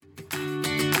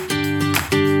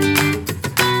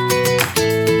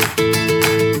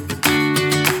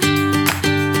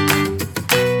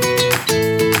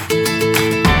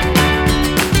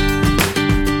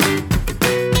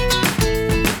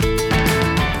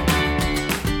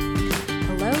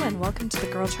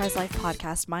Girl Tries Life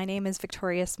podcast. My name is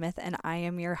Victoria Smith and I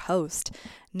am your host.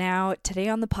 Now, today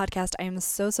on the podcast, I am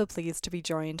so pleased to be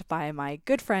joined by my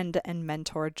good friend and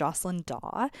mentor, Jocelyn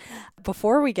Daw.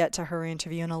 Before we get to her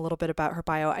interview and a little bit about her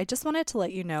bio, I just wanted to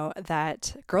let you know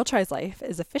that Girl Tries Life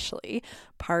is officially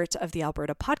part of the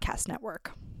Alberta Podcast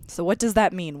Network. So what does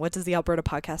that mean? What does the Alberta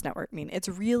Podcast Network mean? It's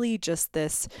really just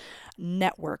this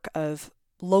network of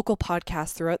local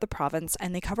podcasts throughout the province,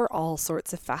 and they cover all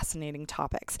sorts of fascinating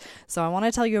topics. So I want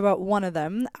to tell you about one of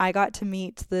them. I got to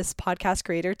meet this podcast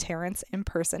creator, Terrence, in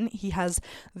person. He has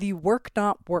the Work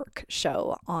Not Work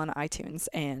show on iTunes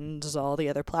and all the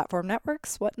other platform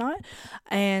networks, whatnot.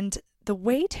 And the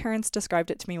way Terrence described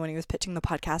it to me when he was pitching the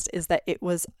podcast is that it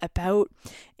was about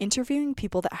interviewing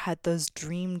people that had those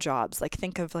dream jobs. Like,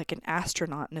 think of like an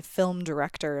astronaut and a film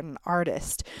director and an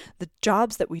artist, the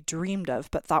jobs that we dreamed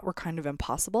of but thought were kind of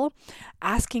impossible,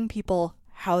 asking people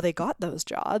how they got those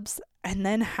jobs and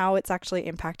then how it's actually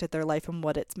impacted their life and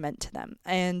what it's meant to them.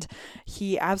 And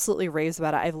he absolutely raves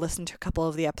about it. I've listened to a couple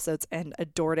of the episodes and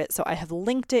adored it. So I have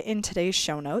linked it in today's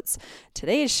show notes.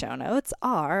 Today's show notes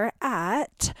are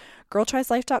at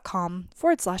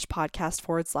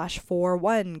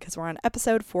girltrieslife.com/podcast/41 because we're on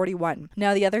episode 41.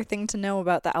 Now, the other thing to know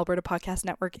about the Alberta Podcast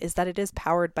Network is that it is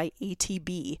powered by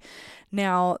ATB.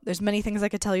 Now, there's many things I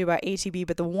could tell you about ATB,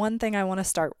 but the one thing I want to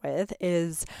start with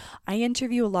is I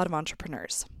interview a lot of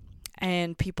entrepreneurs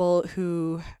and people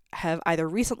who have either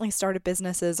recently started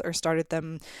businesses or started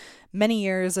them many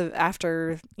years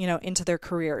after, into their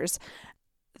careers.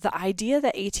 The idea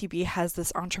that ATB has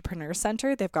this entrepreneur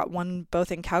center, they've got one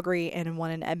both in Calgary and one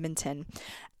in Edmonton.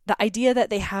 The idea that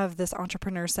they have this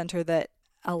entrepreneur center that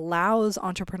allows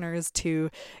entrepreneurs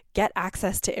to get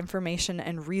access to information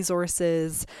and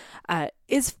resources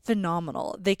is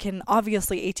phenomenal. They can,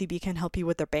 obviously ATB can help you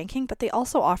with their banking, but they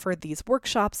also offer these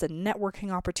workshops and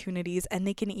networking opportunities, and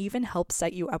they can even help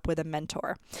set you up with a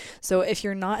mentor. So if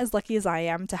you're not as lucky as I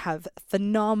am to have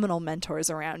phenomenal mentors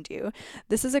around you,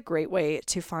 this is a great way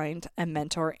to find a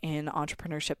mentor in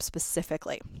entrepreneurship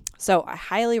specifically. So I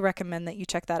highly recommend that you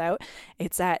check that out.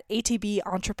 It's at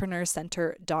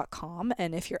atbentrepreneurscenter.com.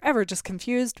 And if you're ever just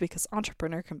confused, because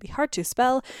entrepreneur can be hard to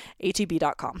spell,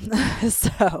 atb.com.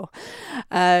 So,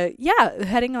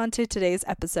 heading on to today's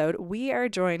episode, we are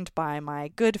joined by my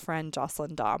good friend,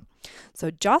 Jocelyn Daw. So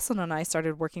Jocelyn and I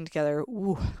started working together,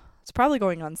 it's probably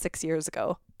going on 6 years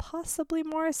ago, possibly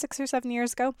more, 6 or 7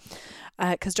 years ago,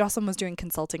 because Jocelyn was doing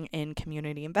consulting in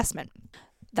community investment.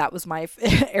 That was my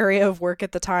area of work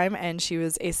at the time, and she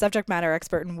was a subject matter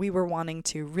expert, and we were wanting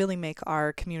to really make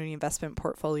our community investment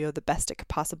portfolio the best it could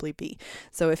possibly be.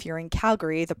 So if you're in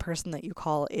Calgary, the person that you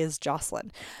call is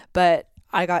Jocelyn. But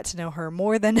I got to know her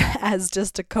more than as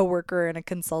just a coworker and a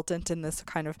consultant in this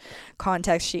kind of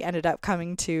context. She ended up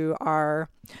coming to our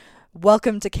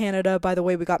Welcome to Canada, by the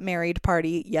way, we got married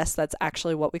party. Yes, that's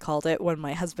actually what we called it when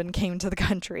my husband came to the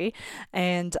country.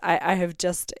 And I have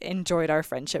just enjoyed our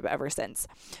friendship ever since.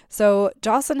 So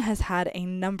Jocelyn has had a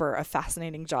number of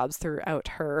fascinating jobs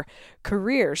throughout her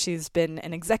career. She's been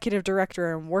an executive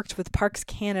director and worked with Parks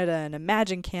Canada and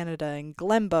Imagine Canada and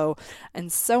Glenbow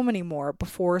and so many more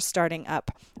before starting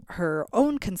up her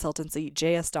own consultancy,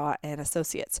 JS Daw and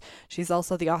Associates. She's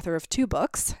also the author of 2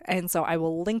 books, and so I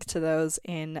will link to those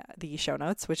in the show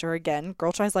notes, which are again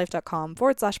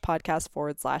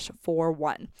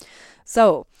girltrieslife.com/podcast/41.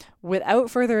 So without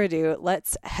further ado,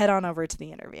 let's head on over to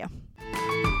the interview.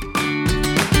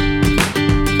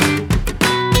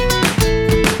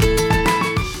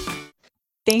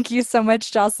 Thank you so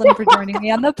much, Jocelyn, for joining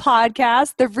me on the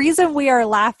podcast. The reason we are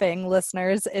laughing,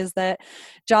 listeners, is that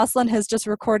Jocelyn has just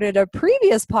recorded a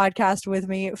previous podcast with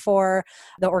me for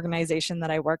the organization that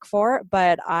I work for,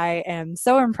 but I am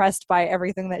so impressed by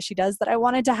everything that she does that I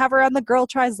wanted to have her on the Girl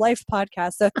Tries Life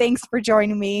podcast. So thanks for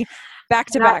joining me back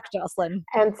to back, Jocelyn.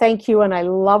 And thank you. And I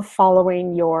love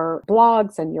following your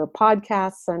blogs and your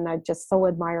podcasts, and I just so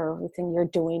admire everything you're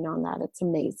doing on that. It's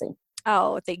amazing.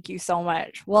 Oh, thank you so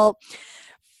much. Well,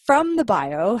 from the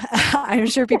bio, I'm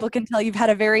sure people can tell you've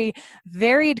had a very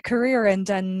varied career and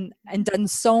done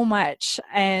so much.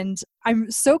 And I'm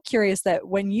so curious that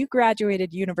when you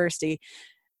graduated university,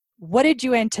 what did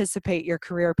you anticipate your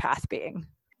career path being?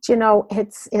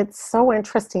 It's so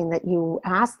interesting that you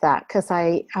asked that, because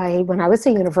I when I was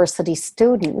a university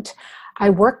student, I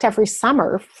worked every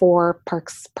summer for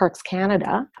Parks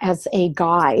Canada as a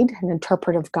guide, an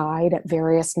interpretive guide at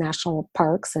various national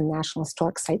parks and national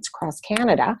historic sites across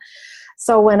Canada.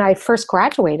 So when I first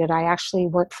graduated, I actually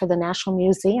worked for the National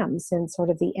Museums in sort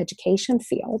of the education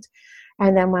field.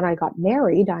 And then when I got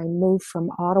married, I moved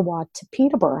from Ottawa to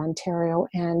Peterborough, Ontario,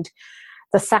 and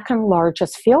the second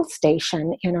largest field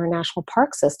station in our national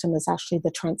park system is actually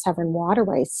the Trent Severn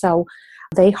Waterway. So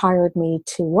they hired me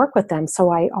to work with them.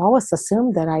 So I always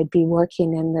assumed that I'd be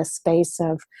working in this space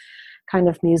of kind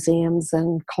of museums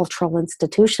and cultural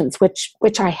institutions,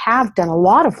 which I have done a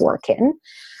lot of work in.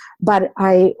 But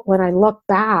when I look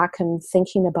back and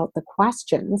thinking about the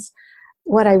questions,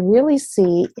 what I really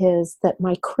see is that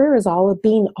my career is all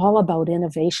about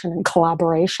innovation and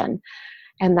collaboration.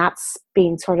 And that's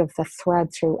been sort of the thread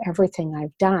through everything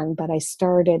I've done. But I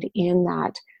started in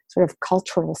that sort of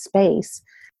cultural space.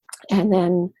 And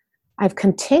then I've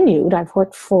continued. I've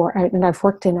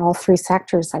worked in all three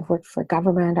sectors. I've worked for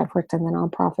government, I've worked in the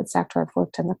nonprofit sector, I've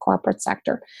worked in the corporate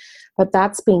sector. But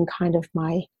that's been kind of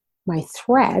my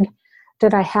thread.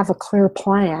 Did I have a clear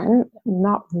plan?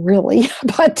 Not really,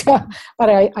 but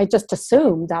I just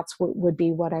assumed that's what would be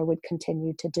what I would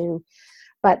continue to do.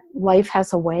 But life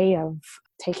has a way of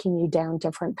taking you down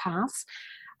different paths.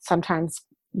 Sometimes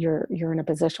you're in a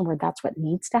position where that's what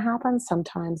needs to happen.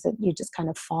 Sometimes you just kind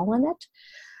of fall in it.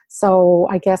 So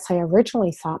I guess I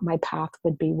originally thought my path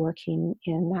would be working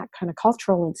in that kind of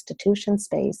cultural institution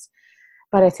space.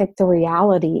 But I think the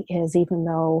reality is, even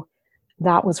though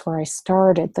that was where I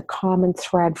started, the common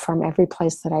thread from every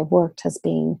place that I worked has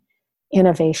been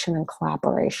innovation and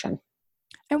collaboration.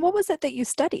 And what was it that you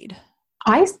studied?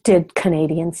 I did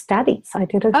Canadian studies. I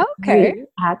did a degree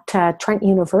at Trent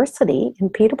University in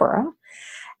Peterborough.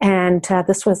 And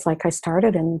this was like I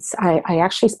started, and I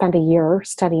actually spent a year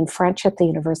studying French at the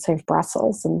University of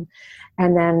Brussels, and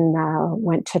then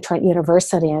went to Trent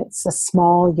University. And it's a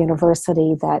small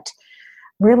university that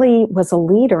really was a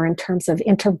leader in terms of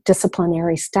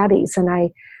interdisciplinary studies.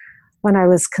 And when I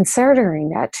was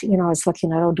considering it, I was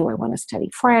looking at, do I want to study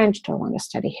French? Do I want to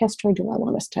study history? Do I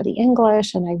want to study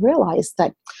English? And I realized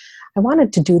that I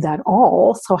wanted to do that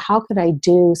all. So how could I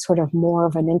do sort of more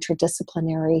of an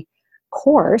interdisciplinary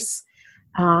course?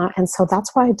 And so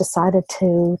that's why I decided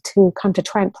to come to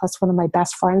Trent. Plus, one of my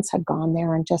best friends had gone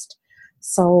there and just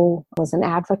so was an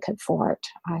advocate for it.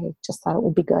 I just thought it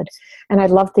would be good. And I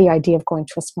loved the idea of going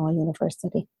to a small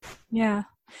university. Yeah.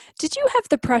 Did you have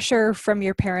the pressure from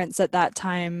your parents at that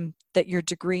time that your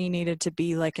degree needed to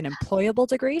be like an employable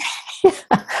degree?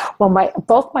 Well,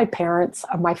 both my parents,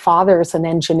 my father's an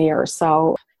engineer,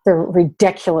 so they're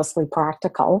ridiculously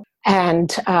practical.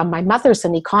 And my mother's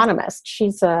an economist.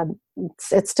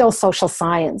 It's still social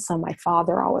science. So my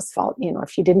father always felt,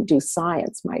 if you didn't do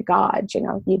science, my God,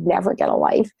 you'd never get a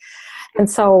life. And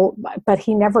so, but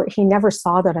he never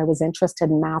saw that I was interested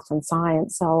in math and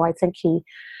science. So I think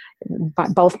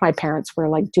but both my parents were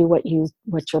like, do what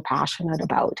you're passionate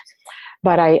about.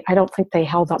 But I don't think they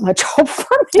held up much hope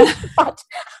for me,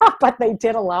 but they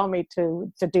did allow me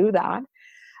to do that.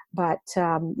 But,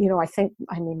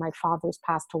 my father's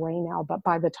passed away now, but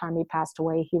by the time he passed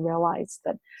away, he realized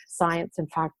that science, in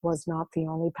fact, was not the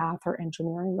only path, or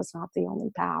engineering was not the only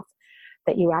path,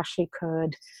 that you actually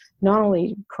could not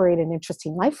only create an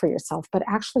interesting life for yourself, but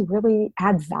actually really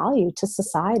add value to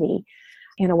society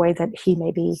in a way that he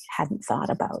maybe hadn't thought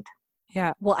about.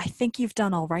 Yeah. Well, I think you've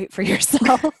done all right for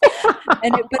yourself.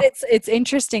 But it's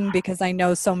interesting because I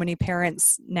know so many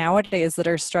parents nowadays that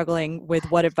are struggling with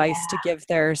what advice to give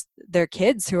their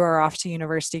kids who are off to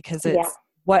university, because it's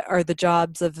what are the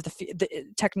jobs of the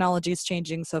technology is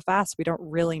changing so fast. We don't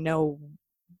really know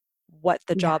what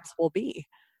the jobs will be.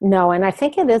 No, and I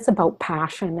think it is about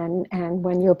passion. And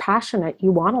when you're passionate,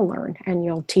 you want to learn, and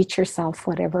you'll teach yourself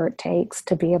whatever it takes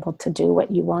to be able to do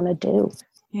what you want to do.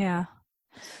 Yeah.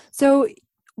 So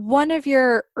one of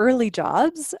your early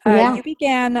jobs, you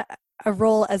began a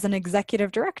role as an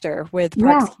executive director with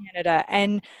Parks Canada,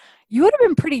 and you would have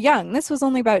been pretty young. This was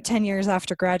only about 10 years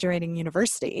after graduating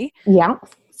university. Yeah.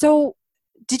 So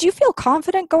did you feel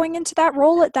confident going into that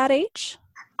role at that age?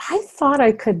 I thought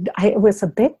I could. It was a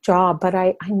big job, but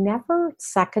I never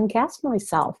second-guessed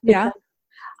myself. Yeah.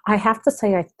 I have to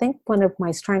say, I think one of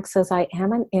my strengths is I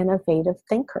am an innovative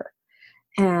thinker.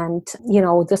 And,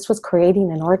 this was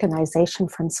creating an organization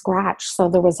from scratch. So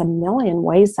there was a million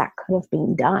ways that could have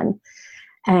been done.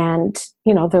 And,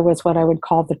 there was what I would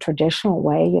call the traditional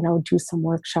way, do some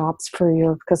workshops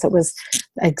because it was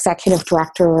executive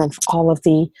director of all of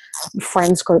the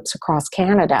friends groups across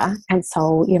Canada. And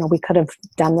so, we could have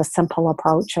done the simple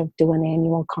approach of do an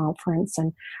annual conference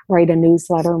and write a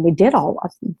newsletter. And we did all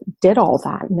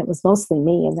that. And it was mostly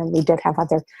me. And then we did have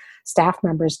other staff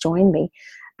members join me.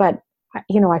 But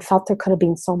I felt there could have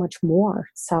been so much more.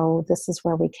 So this is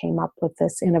where we came up with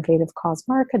this innovative cause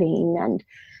marketing and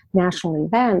national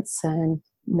events and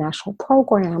national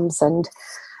programs. And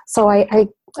so I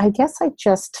guess I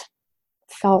just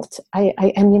felt,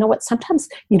 and you know what, sometimes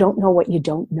you don't know what you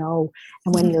don't know.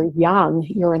 And when you're young,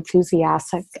 you're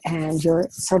enthusiastic and you're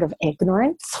sort of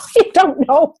ignorant. So you don't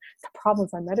know the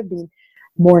problems. I might have been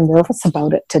more nervous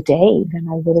about it today than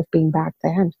I would have been back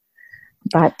then.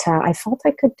 But I felt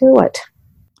I could do it.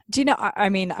 Do you know, I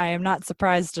mean, I am not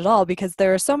surprised at all because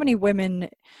there are so many women,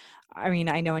 I mean,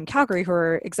 I know in Calgary who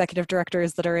are executive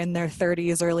directors that are in their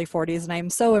 30s, early 40s, and I'm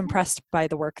so impressed by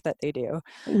the work that they do,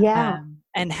 Yeah.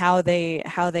 and how they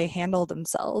handle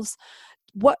themselves.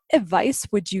 What advice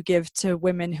would you give to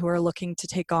women who are looking to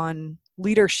take on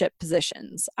leadership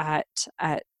positions at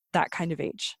that kind of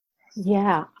age?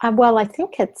 Yeah. Well, I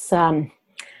think it's,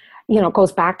 it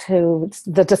goes back to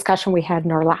the discussion we had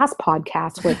in our last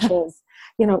podcast, which is,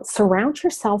 surround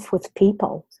yourself with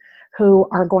people who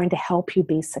are going to help you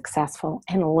be successful,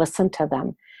 and listen to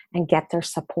them and get their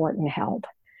support and help.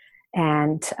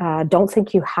 And don't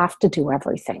think you have to do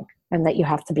everything and that you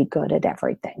have to be good at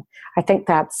everything. I think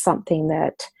that's something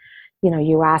that,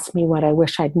 you asked me what I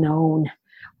wish I'd known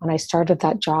when I started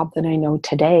that job that I know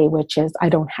today, which is I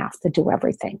don't have to do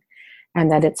everything.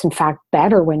 And that it's in fact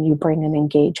better when you bring and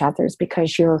engage others,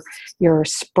 because you're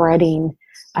spreading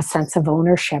a sense of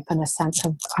ownership and a sense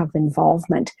of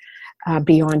involvement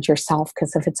beyond yourself.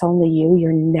 Because if it's only you,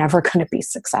 you're never going to be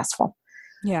successful.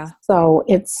 Yeah. So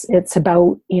it's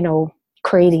about,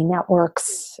 creating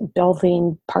networks,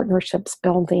 building partnerships,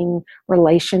 building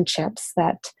relationships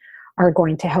that are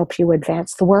going to help you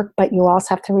advance the work. But you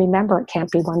also have to remember it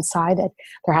can't be one-sided.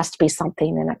 There has to be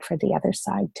something in it for the other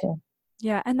side too.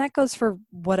 Yeah. And that goes for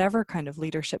whatever kind of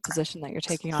leadership position that you're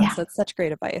taking on. Yeah. So that's such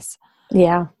great advice.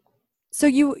 Yeah. So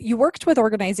you worked with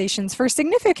organizations for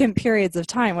significant periods of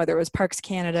time, whether it was Parks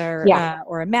Canada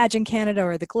or Imagine Canada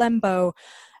or the Glenbow.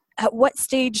 At what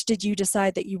stage did you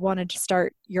decide that you wanted to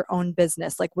start your own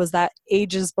business? Like, was that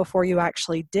ages before you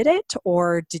actually did it,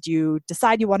 or did you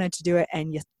decide you wanted to do it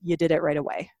and you did it right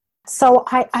away? So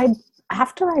I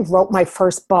after I wrote my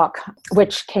first book,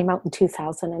 which came out in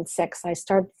 2006, I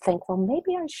started to think, well,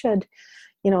 maybe I should,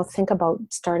 think about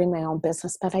starting my own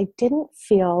business, but I didn't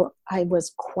feel I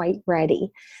was quite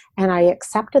ready. And I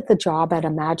accepted the job at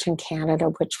Imagine Canada,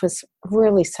 which was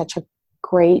really such a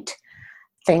great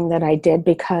thing that I did,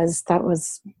 because that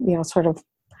was, sort of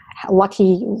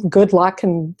good luck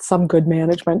and some good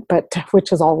management, but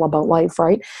which is all about life,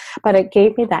 right? But it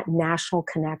gave me that national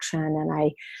connection. And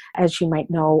I, as you might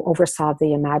know, oversaw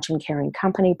the Imagine Caring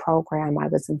Company program. I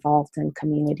was involved in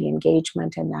community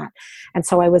engagement in that. And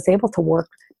so I was able to work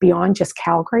beyond just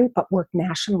Calgary, but work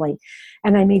nationally.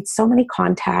 And I made so many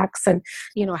contacts and,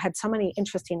 had so many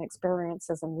interesting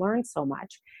experiences and learned so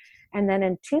much. And then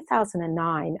in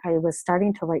 2009, I was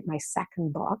starting to write my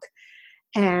second book.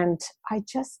 And I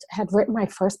just had written my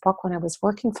first book when I was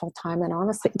working full time. And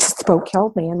honestly, it just about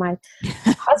killed me. And my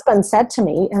husband said to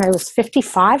me, and I was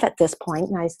 55 at this point,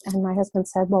 and my husband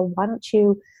said, well, why don't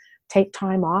you take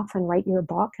time off and write your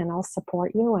book and I'll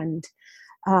support you. And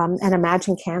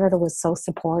Imagine Canada was so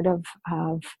supportive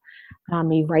of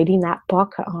me writing that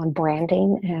book on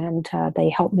branding. And they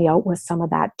helped me out with some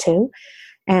of that too.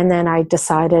 And then I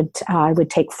decided I would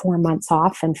take 4 months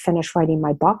off and finish writing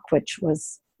my book, which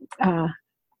was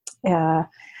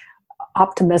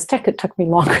optimistic. It took me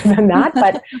longer than that,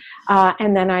 but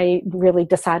and then I really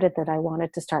decided that I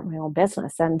wanted to start my own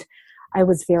business. And I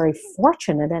was very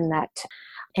fortunate in that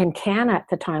Encana at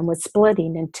the time was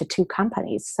splitting into two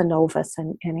companies, Cenovus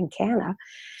and Encana.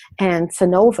 And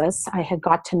Cenovus, I had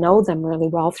got to know them really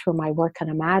well through my work at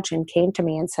Imagine, came to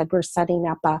me and said, we're setting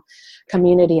up a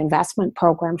community investment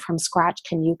program from scratch.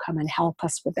 Can you come and help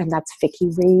us with, and that's Vicky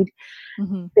Reed.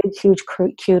 Mm-hmm. Big, huge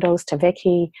kudos to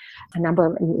Vicky,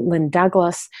 Lynn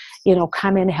Douglas,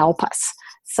 come and help us.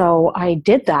 So I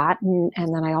did that. And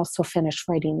then I also finished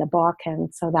writing the book.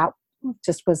 And so that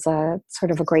just was a sort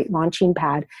of a great launching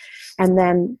pad. And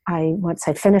then once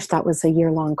I finished, that was a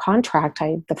year-long contract,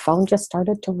 the phone just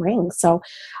started to ring. So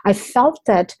I felt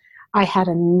that I had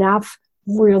enough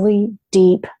really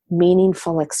deep,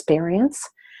 meaningful experience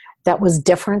that was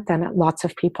different than lots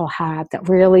of people had, that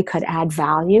really could add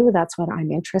value. That's what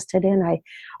I'm interested in. I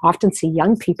often see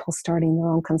young people starting their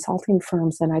own consulting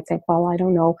firms, and I think, well, I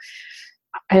don't know.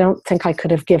 I don't think I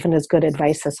could have given as good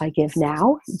advice as I give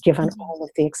now, given all of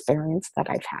the experience that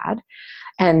I've had.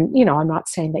 And, I'm not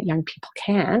saying that young people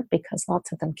can't, because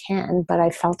lots of them can, but I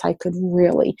felt I could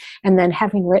really, and then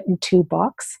having written 2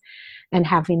 books and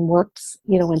having worked,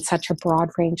 in such a broad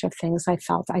range of things, I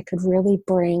felt I could really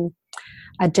bring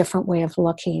a different way of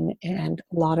looking and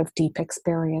a lot of deep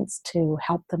experience to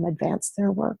help them advance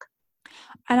their work.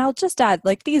 And I'll just add,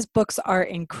 these books are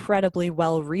incredibly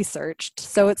well researched.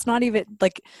 So it's not even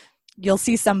you'll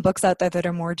see some books out there that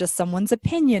are more just someone's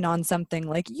opinion on something,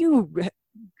 like you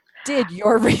did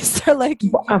your research. Like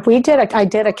I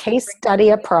did a case study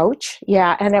approach.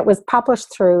 Yeah. And it was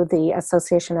published through the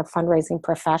Association of Fundraising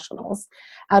Professionals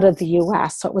out of the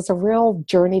US. So it was a real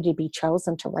journey to be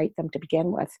chosen to write them to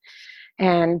begin with.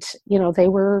 And,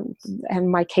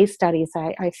 and my case studies,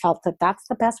 I felt that that's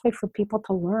the best way for people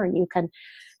to learn. You can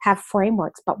have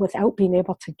frameworks, but without being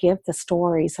able to give the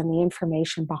stories and the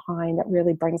information behind that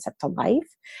really brings it to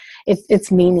life,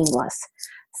 it's meaningless.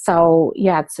 So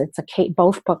yeah,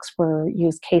 both books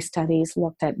used case studies,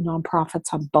 looked at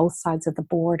nonprofits on both sides of the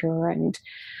border, and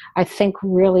I think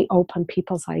really opened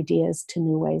people's ideas to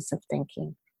new ways of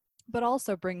thinking. But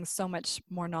also brings so much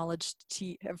more knowledge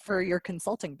for your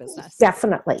consulting business.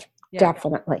 Definitely.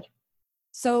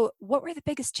 So what were the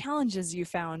biggest challenges you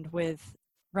found with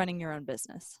running your own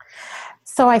business?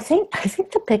 So I think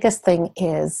the biggest thing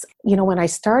is, when I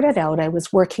started out, I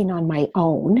was working on my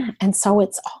own. And so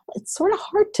it's sort of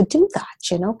hard to do that,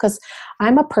 because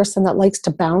I'm a person that likes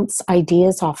to bounce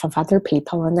ideas off of other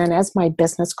people. And then as my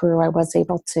business grew, I was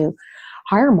able to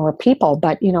hire more people.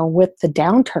 But, with the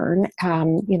downturn,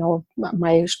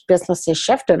 my business has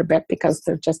shifted a bit because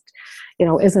there just,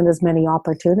 isn't as many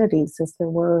opportunities as there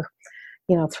were,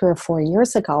 3 or 4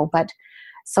 years ago. But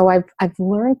so I've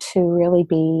learned to really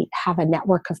have a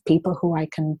network of people who I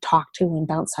can talk to and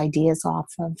bounce ideas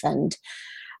off of. And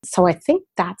so I think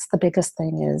that's the biggest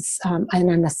thing is, and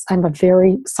I'm a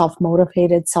very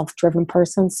self-motivated, self-driven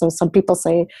person. So some people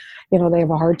say, they have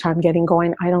a hard time getting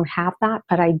going. I don't have that,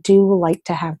 but I do like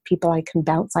to have people I can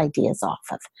bounce ideas off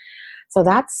of. So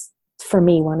that's, for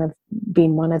me, one of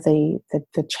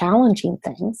the challenging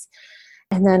things.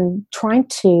 And then trying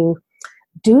to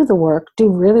do the work, do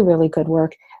really, really good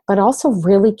work, but also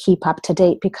really keep up to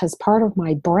date, because part of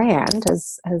my brand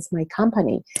as my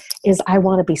company is I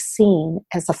want to be seen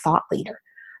as a thought leader.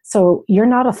 So you're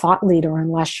not a thought leader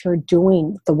unless you're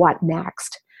doing the what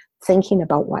next, thinking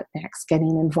about what next,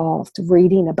 getting involved,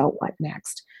 reading about what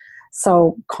next.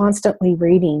 So constantly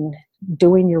reading,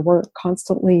 doing your work,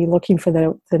 constantly looking for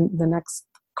the next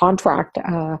contract,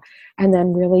 and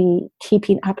then really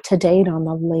keeping up to date on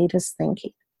the latest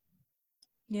thinking.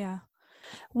 Yeah.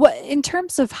 What in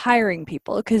terms of hiring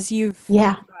people, because you've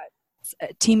got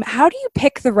a team, how do you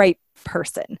pick the right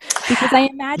person? Because I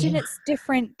imagine it's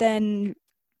different than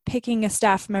picking a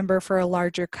staff member for a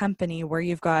larger company where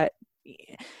you've got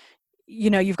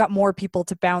more people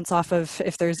to bounce off of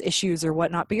if there's issues or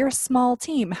whatnot, but you're a small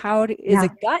team. Is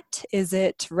it gut? Is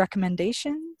it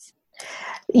recommendations?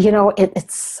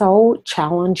 It's so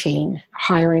challenging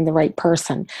hiring the right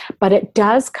person, but it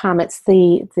does come. It's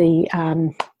the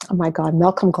oh my God,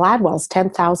 Malcolm Gladwell's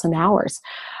 10,000 hours.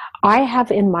 I have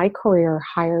in my career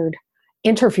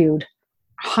interviewed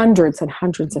hundreds and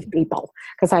hundreds of people,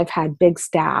 because I've had big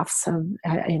staffs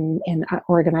in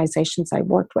organizations I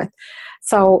worked with.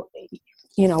 So,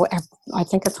 I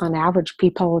think it's on average,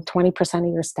 20%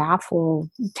 of your staff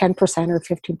 10% or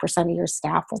 15% of your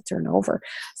staff will turn over.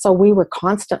 So we were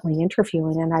constantly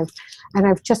interviewing, and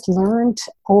I've just learned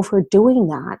over doing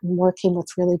that and working with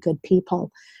really good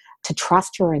people to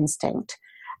trust your instinct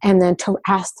and then to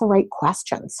ask the right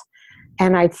questions.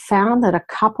 And I found that a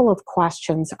couple of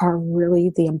questions are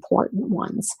really the important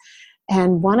ones.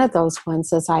 And one of those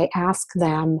ones is I ask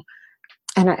them,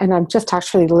 and I'm just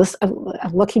actually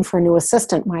looking for a new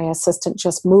assistant. My assistant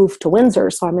just moved to Windsor,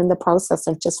 so I'm in the process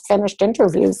of just finished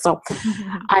interviews. So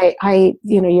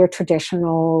your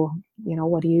traditional,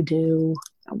 what do you do?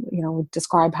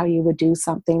 Describe how you would do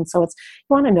something. So you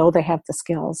want to know they have the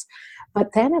skills,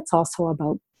 but then it's also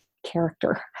about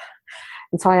character.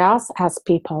 And so I also ask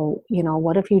people,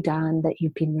 what have you done that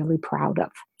you've been really proud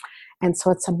of? And so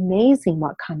it's amazing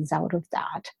what comes out of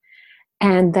that.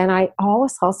 And then I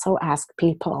always also ask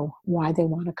people why they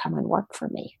want to come and work for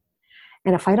me.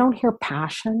 And if I don't hear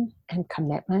passion and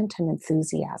commitment and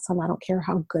enthusiasm, I don't care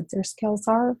how good their skills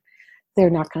are,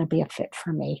 they're not going to be a fit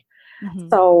for me. Mm-hmm.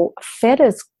 So fit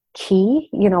is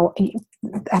key.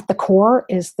 At the core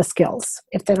is the skills.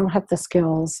 If they don't have the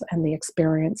skills and the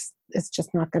experience, it's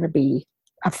just not going to be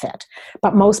a fit.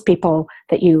 But most people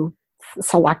that you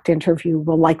select interview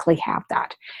will likely have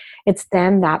that. It's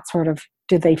then that sort of,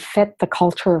 do they fit the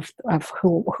culture of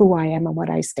who I am and what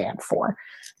I stand for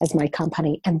as my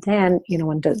company? And then,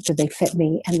 and do they fit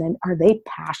me? And then are they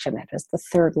passionate as the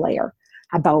third layer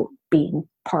about being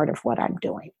part of what I'm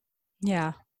doing?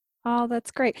 Yeah. Oh,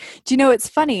 that's great. Do you know, it's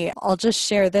funny. I'll just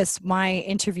share this. My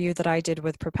interview that I did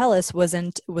with Propellus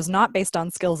was not based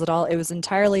on skills at all. It was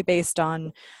entirely based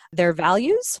on their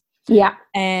values. Yeah.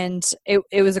 And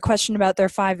it was a question about their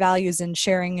 5 values and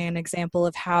sharing an example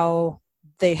of how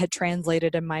they had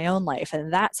translated in my own life.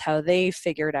 And that's how they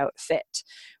figured out fit,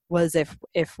 was if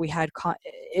we had,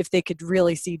 if they could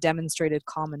really see demonstrated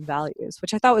common values,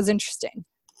 which I thought was interesting.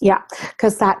 Yeah,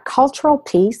 because that cultural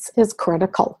piece is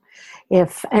critical. And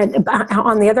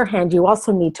on the other hand, you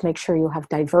also need to make sure you have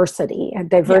diversity. And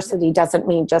diversity doesn't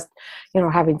mean just,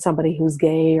 having somebody who's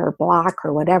gay or black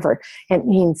or whatever. It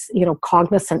means,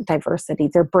 cognizant diversity.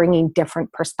 They're bringing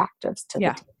different perspectives to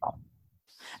the table.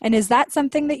 And is that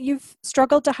something that you've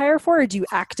struggled to hire for, or do you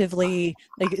actively,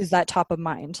 is that top of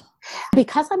mind?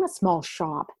 Because I'm a small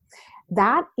shop,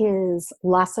 that is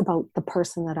less about the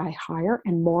person that I hire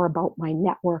and more about my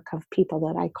network of people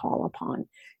that I call upon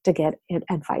to get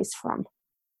advice from.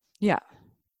 Yeah.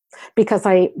 Because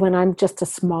when I'm just a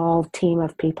small team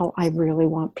of people, I really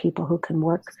want people who can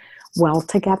work well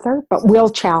together, but will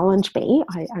challenge me.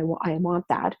 I want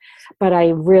that. But I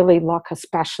really look,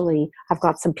 especially, I've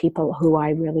got some people who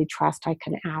I really trust, I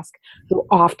can ask, who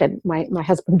often, my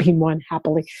husband being one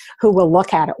happily, who will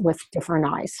look at it with different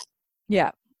eyes.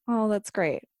 Yeah. Oh, that's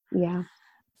great. Yeah.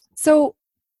 So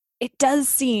it does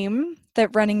seem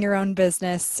that running your own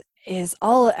business is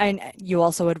and you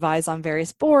also advise on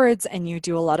various boards and you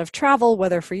do a lot of travel,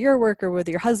 whether for your work or with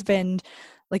your husband.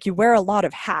 Like, you wear a lot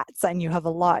of hats and you have a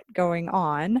lot going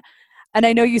on. And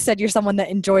I know you said you're someone that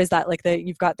enjoys that, like that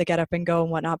you've got the get up and go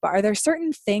and whatnot, but are there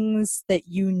certain things that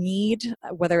you need,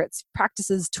 whether it's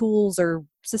practices, tools, or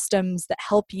systems that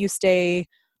help you stay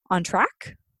on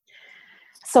track?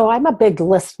 So I'm a big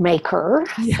list maker.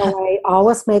 Yeah. So I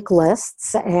always make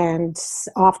lists, and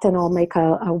often I'll make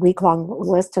a week-long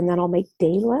list, and then I'll make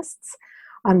day lists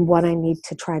on what I need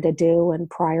to try to do and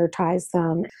prioritize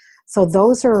them. So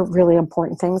those are really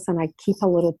important things. And I keep a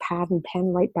little pad and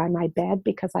pen right by my bed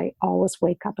because I always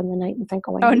wake up in the night and think,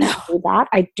 I need to do that.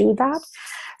 I do that.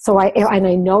 So I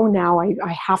know now I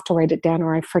have to write it down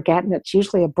or I forget. And it's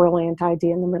usually a brilliant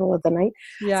idea in the middle of the night.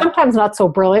 Yeah. Sometimes not so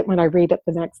brilliant when I read it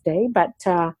the next day. But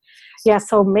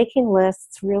so making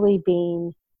lists, really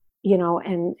being,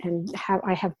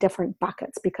 I have different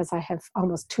buckets because I have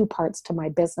almost two parts to my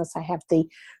business. I have the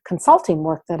consulting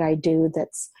work that I do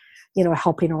that's,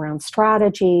 helping around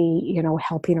strategy,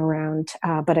 helping around,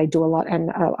 but I do a lot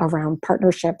and around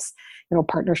partnerships,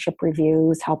 partnership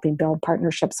reviews, helping build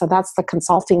partnerships. So that's the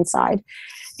consulting side.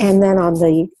 And then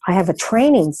I have a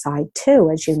training side too,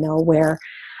 as you know, where,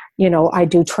 I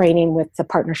do training with the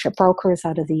partnership brokers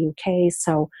out of the UK.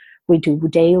 So we do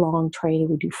day-long training.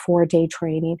 We do 4-day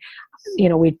training.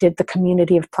 We did the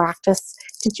community of practice.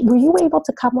 Were you able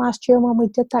to come last year when we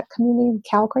did that community in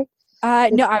Calgary?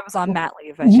 No, I was on mat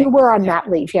leave. You were on mat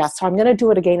leave, yeah. So I'm going to do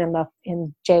it again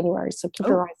in January. So keep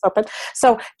your eyes open.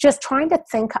 So just trying to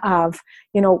think of,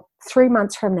 3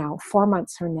 months from now, 4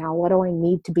 months from now, what do I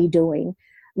need to be doing?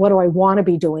 What do I want to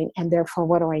be doing? And therefore,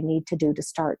 what do I need to do to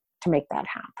start to make that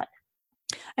happen?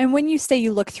 And when you say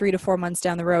you look 3 to 4 months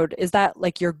down the road, is that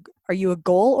like are you a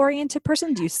goal-oriented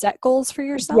person? Do you set goals for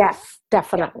yourself? Yes,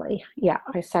 definitely. Yeah,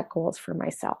 I set goals for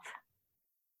myself.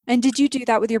 And did you do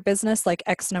that with your business, like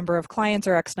X number of clients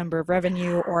or X number of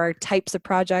revenue or types of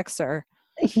projects or?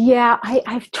 Yeah,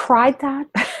 I've tried that.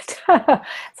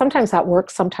 Sometimes that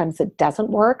works, sometimes it doesn't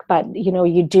work, but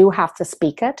you do have to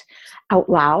speak it out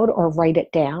loud or write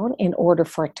it down in order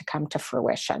for it to come to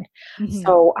fruition. Mm-hmm.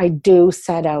 So I do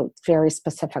set out very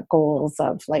specific goals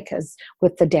of, like, as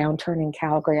with the downturn in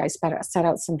Calgary, I set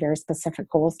out some very specific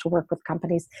goals to work with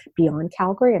companies beyond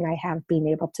Calgary, and I have been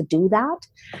able to do that.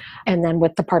 And then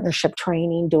with the partnership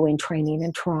training, doing training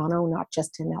in Toronto, not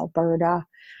just in Alberta.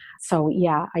 So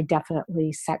yeah, I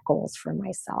definitely set goals for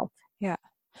myself. Yeah.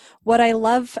 What I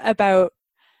love about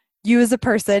you as a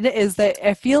person is that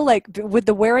I feel like with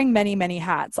the wearing many, many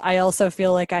hats, I also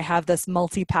feel like I have this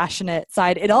multi-passionate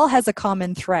side. It all has a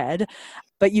common thread,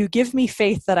 but you give me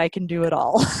faith that I can do it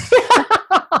all.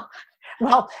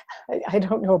 Well, I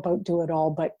don't know about do it all,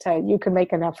 but you can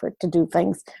make an effort to do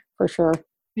things for sure.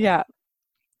 Yeah.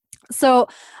 So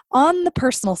on the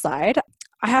personal side,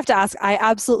 I have to ask, I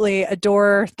absolutely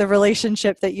adore the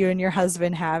relationship that you and your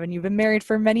husband have, and you've been married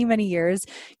for many, many years.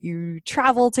 You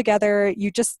travel together.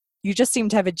 You just seem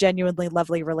to have a genuinely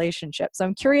lovely relationship. So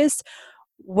I'm curious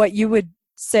what you would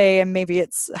say, and maybe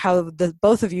it's how the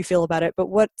both of you feel about it, but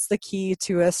what's the key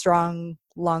to a strong,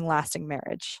 long-lasting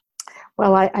marriage?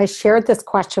 Well, I shared this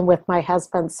question with my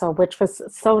husband, which was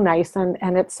so nice, and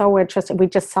it's so interesting. We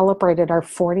just celebrated our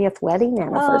 40th wedding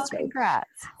anniversary. Oh, congrats.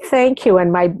 Thank you.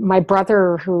 And my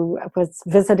brother, who was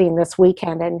visiting this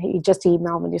weekend, and he just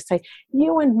emailed me to say,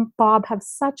 you and Bob have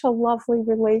such a lovely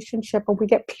relationship, and we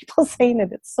get people saying it.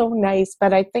 It's so nice.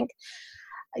 But I think,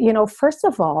 first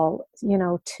of all,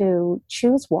 to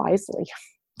choose wisely.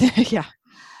 Yeah.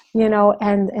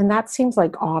 and that seems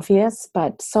like obvious,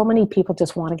 but so many people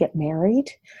just want to get married.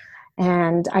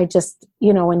 And I just,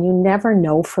 and you never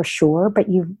know for sure, but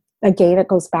again, it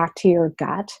goes back to your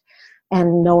gut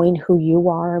and knowing who you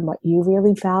are and what you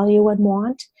really value and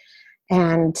want.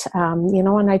 And,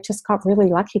 and I just got really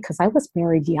lucky because I was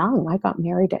married young. I got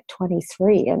married at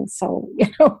 23. And so,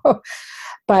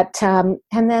 but, and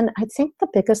then I think the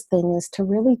biggest thing is to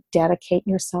really dedicate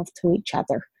yourself to each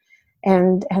other.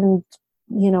 And,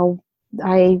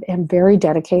 I am very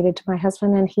dedicated to my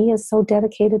husband and he is so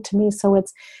dedicated to me. So it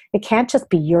can't just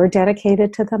be you're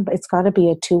dedicated to them, but it's got to be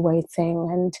a two-way thing.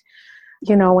 And,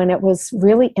 and it was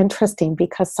really interesting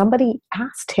because somebody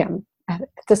asked him,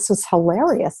 this was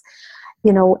hilarious,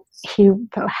 what's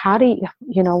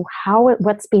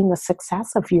been the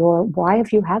success of why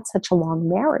have you had such a long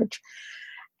marriage?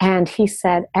 And he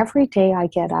said, every day I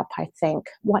get up, I think,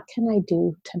 what can I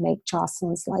do to make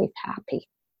Jocelyn's life happy?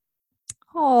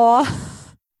 Oh.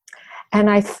 And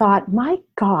I thought, my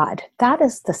God, that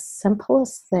is the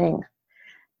simplest thing.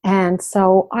 And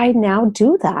so I now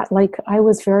do that. Like I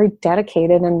was very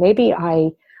dedicated and maybe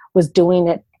I was doing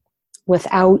it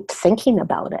without thinking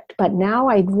about it. But now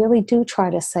I really do try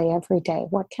to say every day,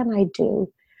 what can I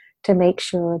do to make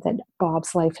sure that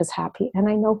Bob's life is happy? And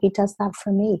I know he does that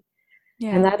for me.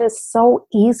 Yeah. And that is so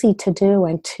easy to do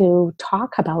and to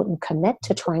talk about and commit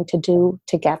to trying to do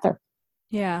together.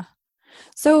 Yeah.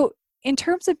 So in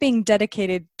terms of being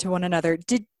dedicated to one another,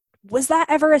 was that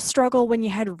ever a struggle when you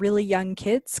had really young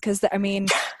kids? Because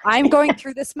I'm going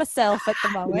through this myself at the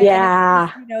moment.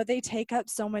 Yeah. And they take up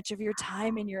so much of your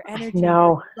time and your energy.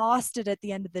 No. You're exhausted at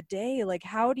the end of the day. Like,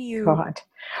 how do you? God.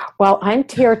 Well, I'm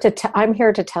here to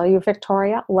tell you,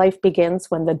 Victoria, life begins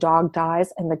when the dog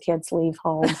dies and the kids leave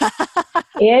home.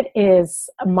 It is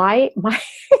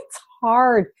it's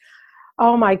hard.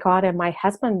 Oh my God. And my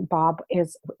husband, Bob,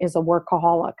 is a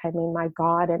workaholic. I mean, my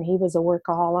God. And he was a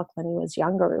workaholic when he was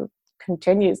younger,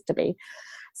 continues to be.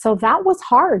 So that was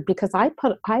hard because I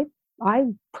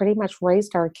pretty much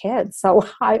raised our kids. So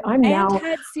I'm now. And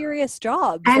had serious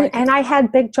jobs. And I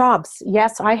had big jobs.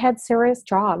 Yes, I had serious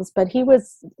jobs, but he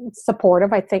was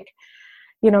supportive. I think,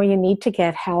 you need to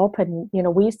get help. And,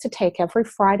 we used to take every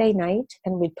Friday night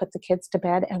and we'd put the kids to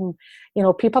bed. And,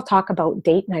 people talk about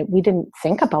date night. We didn't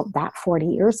think about that 40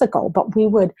 years ago, but we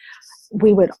would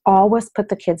always put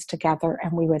the kids together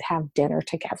and we would have dinner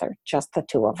together, just the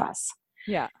two of us.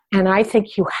 Yeah. And I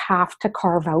think you have to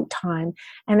carve out time,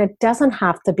 and it doesn't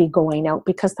have to be going out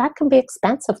because that can be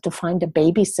expensive to find a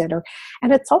babysitter.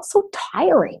 And it's also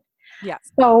tiring. Yeah.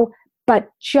 So, but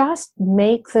just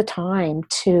make the time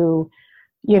to,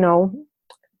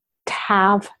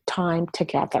 have time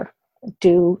together,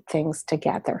 do things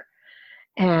together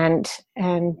and,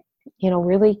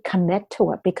 really commit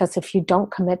to it, because if you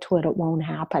don't commit to it, it won't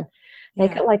happen.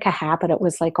 Make it like a habit. It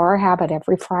was like our habit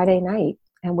every Friday night.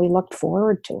 And we looked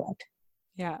forward to it.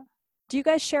 Yeah. Do you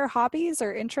guys share hobbies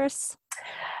or interests?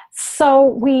 So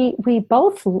we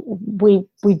both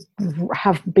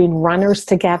have been runners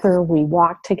together. We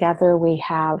walk together. We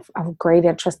have a great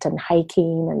interest in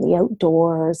hiking and the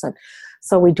outdoors, and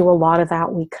so we do a lot of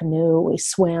that. We canoe, we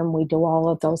swim, we do all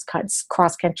of those kinds,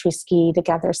 cross country ski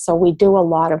together. So we do a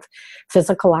lot of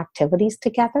physical activities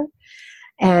together,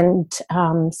 and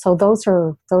so those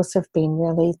have been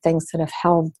really things that have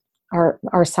held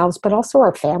ourselves, but also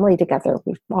our family together.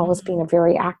 We've always been a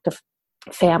very active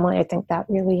family. I think that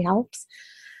really helps.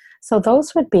 So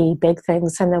those would be big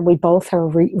things. And then we both are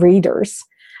readers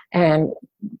and,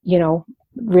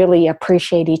 really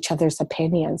appreciate each other's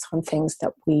opinions on things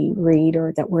that we read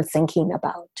or that we're thinking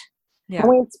about. Yeah.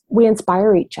 And we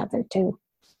inspire each other too.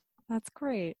 That's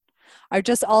great.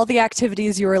 All the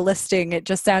activities you were listing, it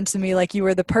just sounds to me like you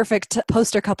were the perfect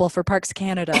poster couple for Parks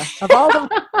Canada. Of all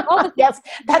the yes,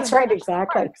 that's right,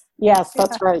 exactly. Yes,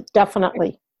 that's right,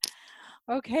 definitely.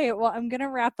 Okay, well, I'm going to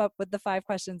wrap up with the 5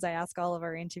 questions I ask all of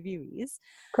our interviewees.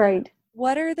 Great.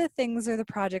 What are the things or the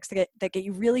projects that get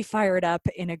you really fired up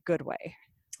in a good way?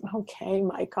 Okay,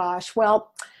 my gosh.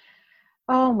 Well,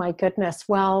 oh my goodness.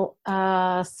 Well,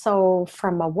 so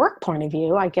from a work point of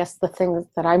view, I guess the thing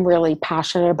that I'm really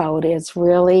passionate about is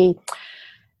really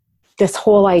this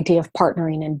whole idea of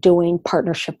partnering and doing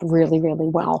partnership really, really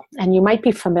well. And you might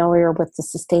be familiar with the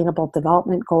Sustainable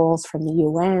Development Goals from the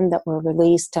UN that were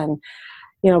released. And,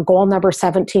 goal number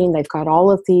 17, they've got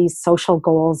all of these social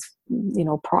goals,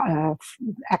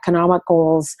 economic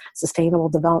goals, sustainable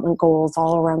development goals,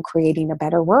 all around creating a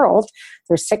better world.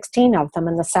 There's 16 of them,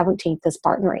 and the 17th is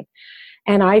partnering.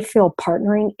 And I feel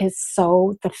partnering is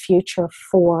so the future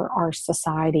for our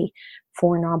society,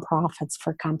 for nonprofits,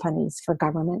 for companies, for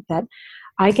government, that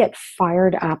I get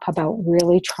fired up about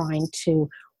really trying to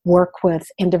work with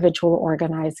individual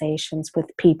organizations, with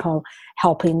people,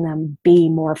 helping them be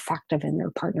more effective in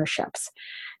their partnerships,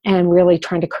 and really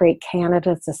trying to create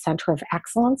Canada as a center of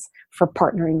excellence for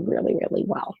partnering really, really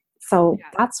well. So Yeah.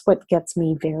 that's what gets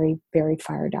me very, very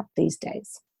fired up these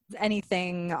days.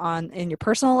 Anything in your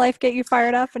personal life get you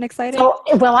fired up and excited? So,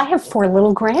 well, I have 4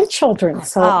 little grandchildren,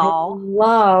 so I Oh,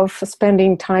 love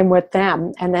spending time with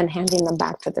them and then handing them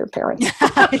back to their parents.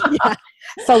 yeah.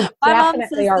 So My mom definitely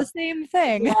says the our same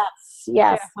thing. yes,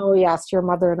 yes. Yeah. Oh, yes. Your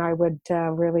mother and I would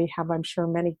really have, I'm sure,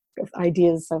 many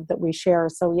ideas that we share.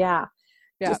 So yeah,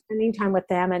 Yeah. just spending time with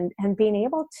them and being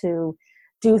able to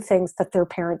do things that their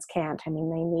parents can't. I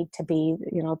mean, they need to be,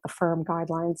 the firm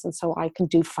guidelines, and so I can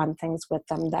do fun things with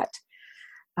them that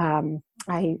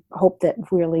I hope that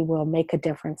really will make a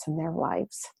difference in their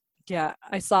lives. Yeah,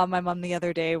 I saw my mom the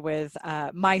other day with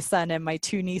my son and my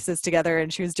 2 nieces together,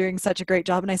 and she was doing such a great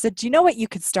job. And I said, "Do you know what? You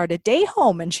could start a day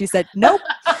home." And she said, "Nope."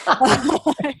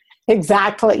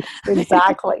 Exactly.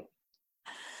 Exactly.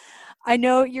 I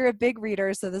know you're a big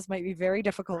reader, so this might be very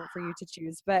difficult for you to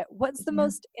choose, but what's the Yeah.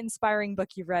 most inspiring book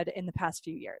you've read in the past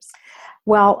few years?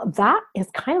 Well, that is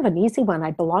kind of an easy one. I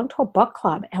belong to a book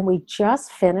club, and we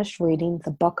just finished reading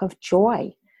The Book of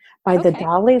Joy by the Okay.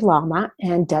 Dalai Lama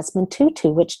and Desmond Tutu,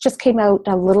 which just came out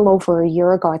a little over a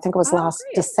year ago. I think it was Oh, last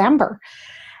great. December.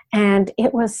 And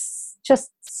it was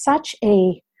just such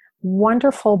a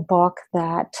wonderful book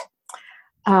that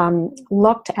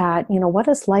looked at, what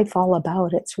is life all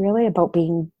about? It's really about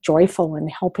being joyful and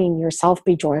helping yourself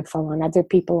be joyful and other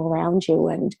people around you.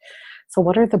 And so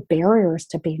what are the barriers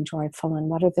to being joyful, and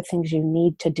what are the things you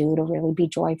need to do to really be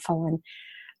joyful? And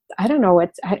I don't know,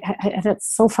 and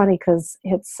it's so funny because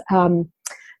it's, kind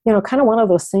of one of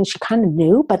those things you kind of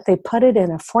knew, but they put it in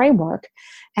a framework,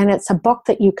 and it's a book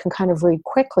that you can kind of read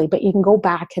quickly, but you can go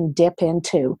back and dip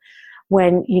into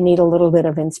when you need a little bit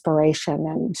of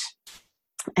inspiration.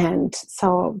 And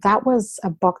so that was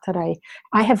a book that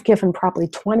I have given probably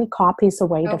 20 copies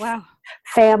away Oh, to wow.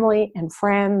 family and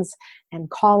friends and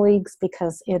colleagues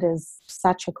because it is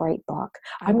such a great book.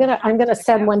 I I'm will gonna have I'm to gonna check it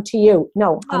send out. one to you.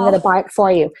 No, I'm gonna Oh, buy it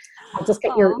for you. I'll just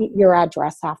get your oh, your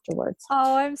address afterwards.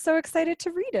 oh, I'm so excited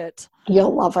to read it.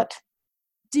 You'll love it.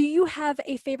 Do you have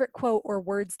a favorite quote or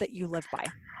words that you live by?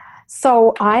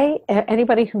 So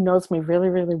anybody who knows me really,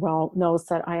 really well knows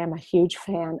that I am a huge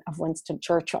fan of Winston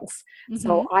Churchill's. Hmm.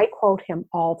 So I quote him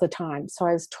all the time. So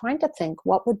I was trying to think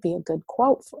what would be a good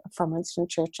quote from Winston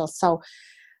Churchill. So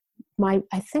I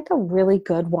think a really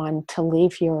good one to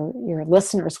leave your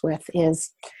listeners with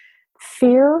is: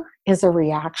 fear is a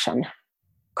reaction,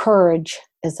 courage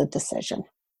is a decision.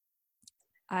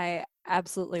 I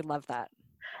absolutely love that.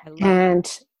 I love that.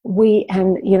 And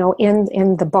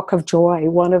in the Book of Joy,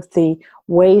 one of the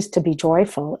ways to be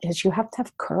joyful is you have to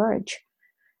have courage.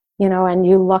 And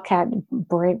you look at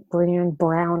Brené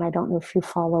Brown. I don't know if you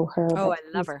follow her, Oh, but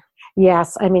I love her.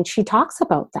 yes, I mean, she talks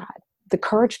about that: the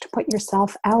courage to put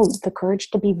yourself out, the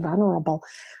courage to be vulnerable.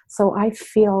 So I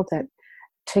feel that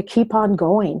to keep on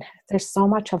going, there's so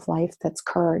much of life that's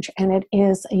courage, and it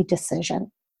is a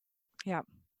decision. Yeah.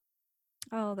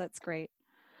 Oh, that's great.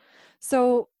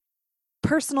 So,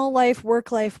 personal life,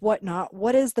 work life, whatnot,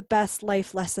 what is the best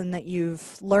life lesson that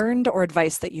you've learned or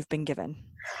advice that you've been given?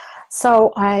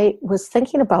 So I was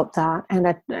thinking about that,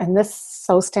 and this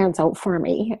so stands out for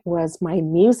me. It was my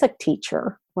music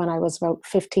teacher when I was about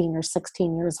 15 or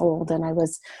 16 years old, and I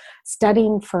was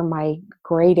studying for my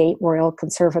grade 8 Royal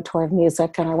Conservatoire of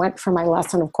Music, and I went for my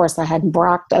lesson. Of course, I hadn't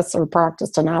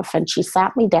practiced enough, and she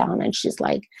sat me down, and she's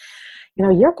like,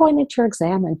 you're going into your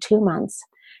exam in 2 months,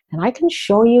 and I can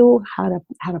show you how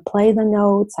to play the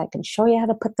notes. I can show you how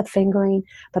to put the fingering,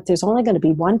 but there's only going to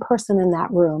be one person in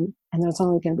that room, and there's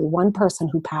only going to be one person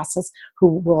who passes,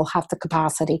 who will have the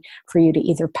capacity for you to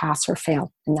either pass or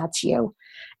fail, and that's you.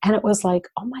 And it was like,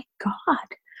 oh my God,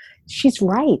 she's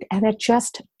right. And it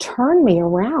just turned me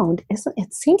around.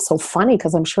 It seems so funny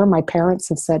because I'm sure my parents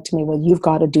have said to me, well, you've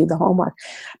got to do the homework.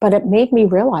 But it made me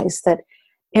realize that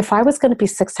if I was going to be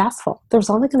successful, there was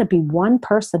only going to be one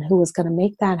person who was going to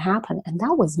make that happen, and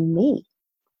that was me.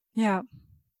 Yeah.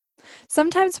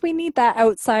 Sometimes we need that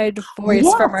outside voice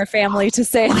from Yes, our family to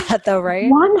say that, though, right?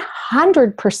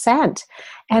 100%.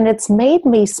 And it's made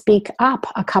me speak up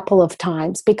a couple of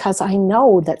times because I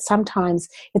know that sometimes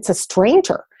it's a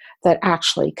stranger that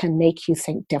actually can make you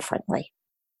think differently.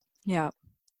 Yeah.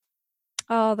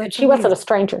 Oh, And that's she wasn't a amazing.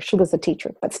 stranger, she was a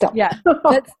teacher, but still. Yeah.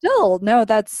 But still, no,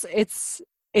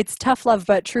 it's tough love,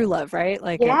 but true love, right?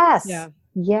 Like it, Yes, yeah.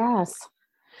 yes.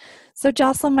 So,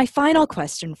 Jocelyn, my final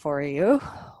question for you.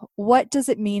 What does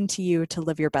it mean to you to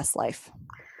live your best life?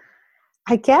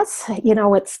 I guess,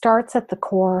 it starts at the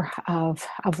core of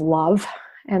love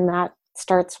And that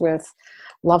starts with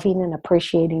loving and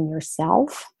appreciating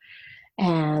yourself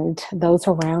and those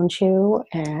around you,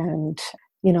 and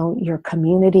your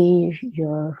community,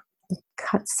 your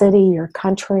city, your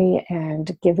country,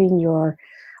 and giving your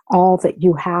all that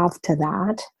you have to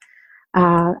that,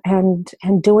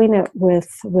 and doing it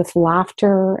with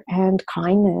laughter and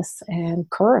kindness and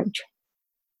courage.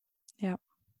 Yeah.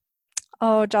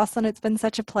 Oh, Jocelyn, it's been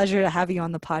such a pleasure to have you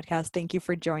on the podcast. Thank you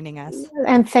for joining us.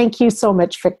 And thank you so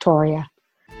much, Victoria.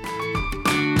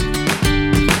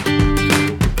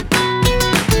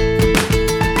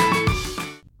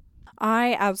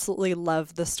 I absolutely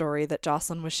love the story that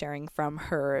Jocelyn was sharing from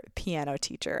her piano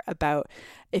teacher about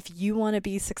if you want to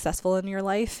be successful in your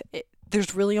life,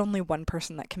 there's really only one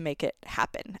person that can make it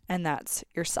happen, and that's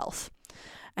yourself.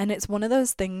 And it's one of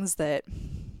those things that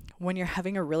when you're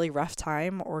having a really rough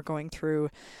time or going through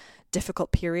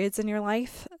difficult periods in your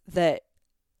life, that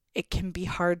it can be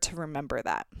hard to remember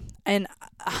that. And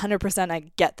 100%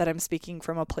 I get that I'm speaking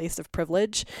from a place of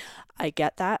privilege. I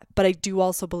get that. But I do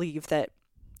also believe that,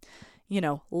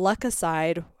 luck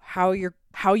aside, how you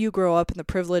grow up and the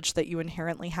privilege that you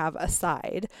inherently have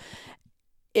aside,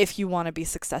 if you want to be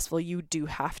successful, you do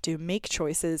have to make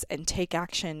choices and take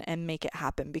action and make it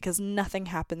happen, because nothing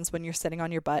happens when you're sitting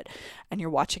on your butt and you're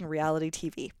watching reality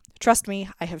TV. Trust me,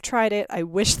 I have tried it. I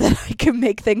wish that I could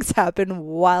make things happen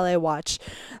while I watch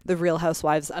The Real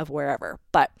Housewives of wherever.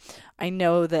 But I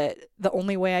know that the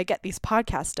only way I get these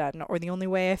podcasts done, or the only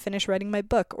way I finish writing my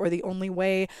book, or the only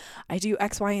way I do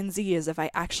X, Y, and Z is if I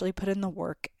actually put in the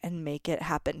work and make it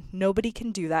happen. Nobody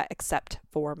can do that except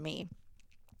for me.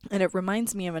 And it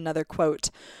reminds me of another quote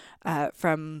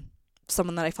from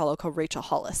someone that I follow called Rachel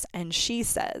Hollis. And she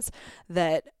says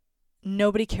that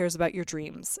nobody cares about your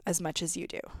dreams as much as you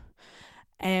do.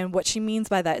 And what she means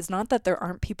by that is not that there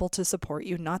aren't people to support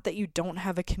you, not that you don't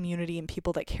have a community and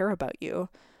people that care about you,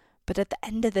 but at the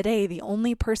end of the day, the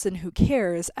only person who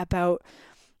cares about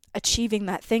achieving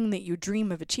that thing that you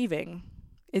dream of achieving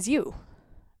is you.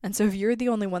 And so if you're the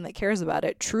only one that cares about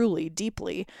it truly,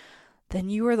 deeply, then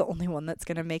you are the only one that's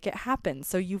going to make it happen.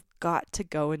 So you've got to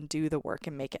go and do the work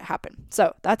and make it happen.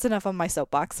 So that's enough on my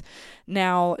soapbox.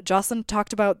 Now, Jocelyn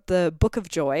talked about the Book of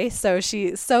Joy. So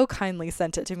she so kindly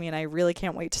sent it to me, and I really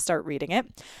can't wait to start reading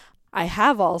it. I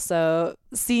have also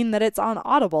seen that it's on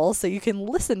Audible, so you can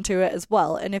listen to it as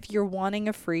well. And if you're wanting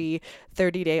a free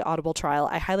 30-day Audible trial,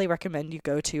 I highly recommend you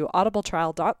go to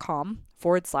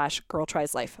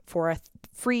audibletrial.com/girltrieslife for a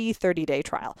free 30-day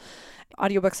trial.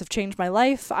 Audiobooks have changed my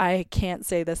life. I can't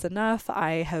say this enough.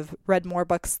 I have read more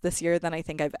books this year than I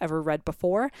think I've ever read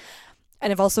before.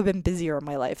 And I've also been busier in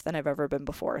my life than I've ever been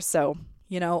before. So,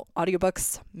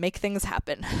 audiobooks make things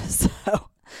happen. So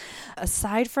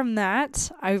aside from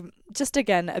that,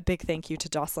 again, a big thank you to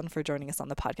Jocelyn for joining us on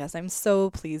the podcast. I'm so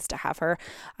pleased to have her.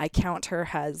 I count her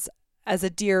as a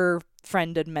dear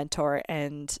friend and mentor,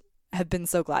 and have been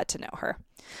so glad to know her.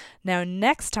 Now,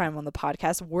 next time on the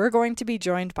podcast, we're going to be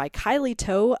joined by Kylie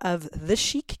Toe of The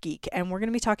Chic Geek, and we're going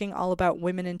to be talking all about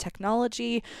women in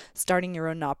technology, starting your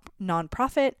own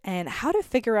nonprofit, and how to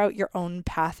figure out your own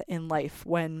path in life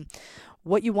when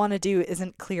what you want to do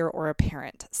isn't clear or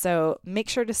apparent. So make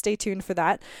sure to stay tuned for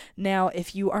that. Now,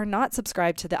 if you are not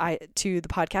subscribed to the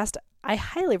podcast, I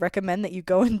highly recommend that you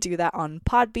go and do that on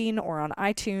Podbean or on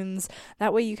iTunes.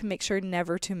 That way you can make sure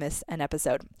never to miss an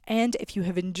episode. And if you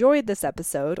have enjoyed this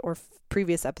episode or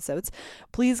previous episodes,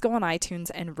 please go on iTunes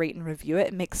and rate and review it.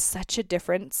 It makes such a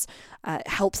difference. It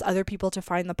helps other people to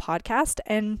find the podcast.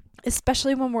 And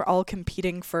especially when we're all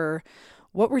competing for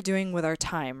what we're doing with our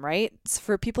time, right? It's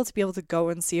for people to be able to go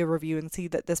and see a review and see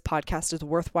that this podcast is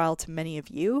worthwhile to many of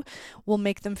you will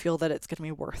make them feel that it's going to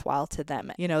be worthwhile to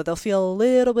them. They'll feel a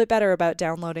little bit better about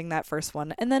downloading that first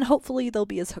one, and then hopefully they'll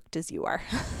be as hooked as you are.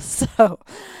 So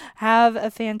have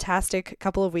a fantastic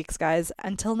couple of weeks, guys.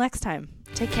 Until next time,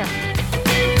 take care.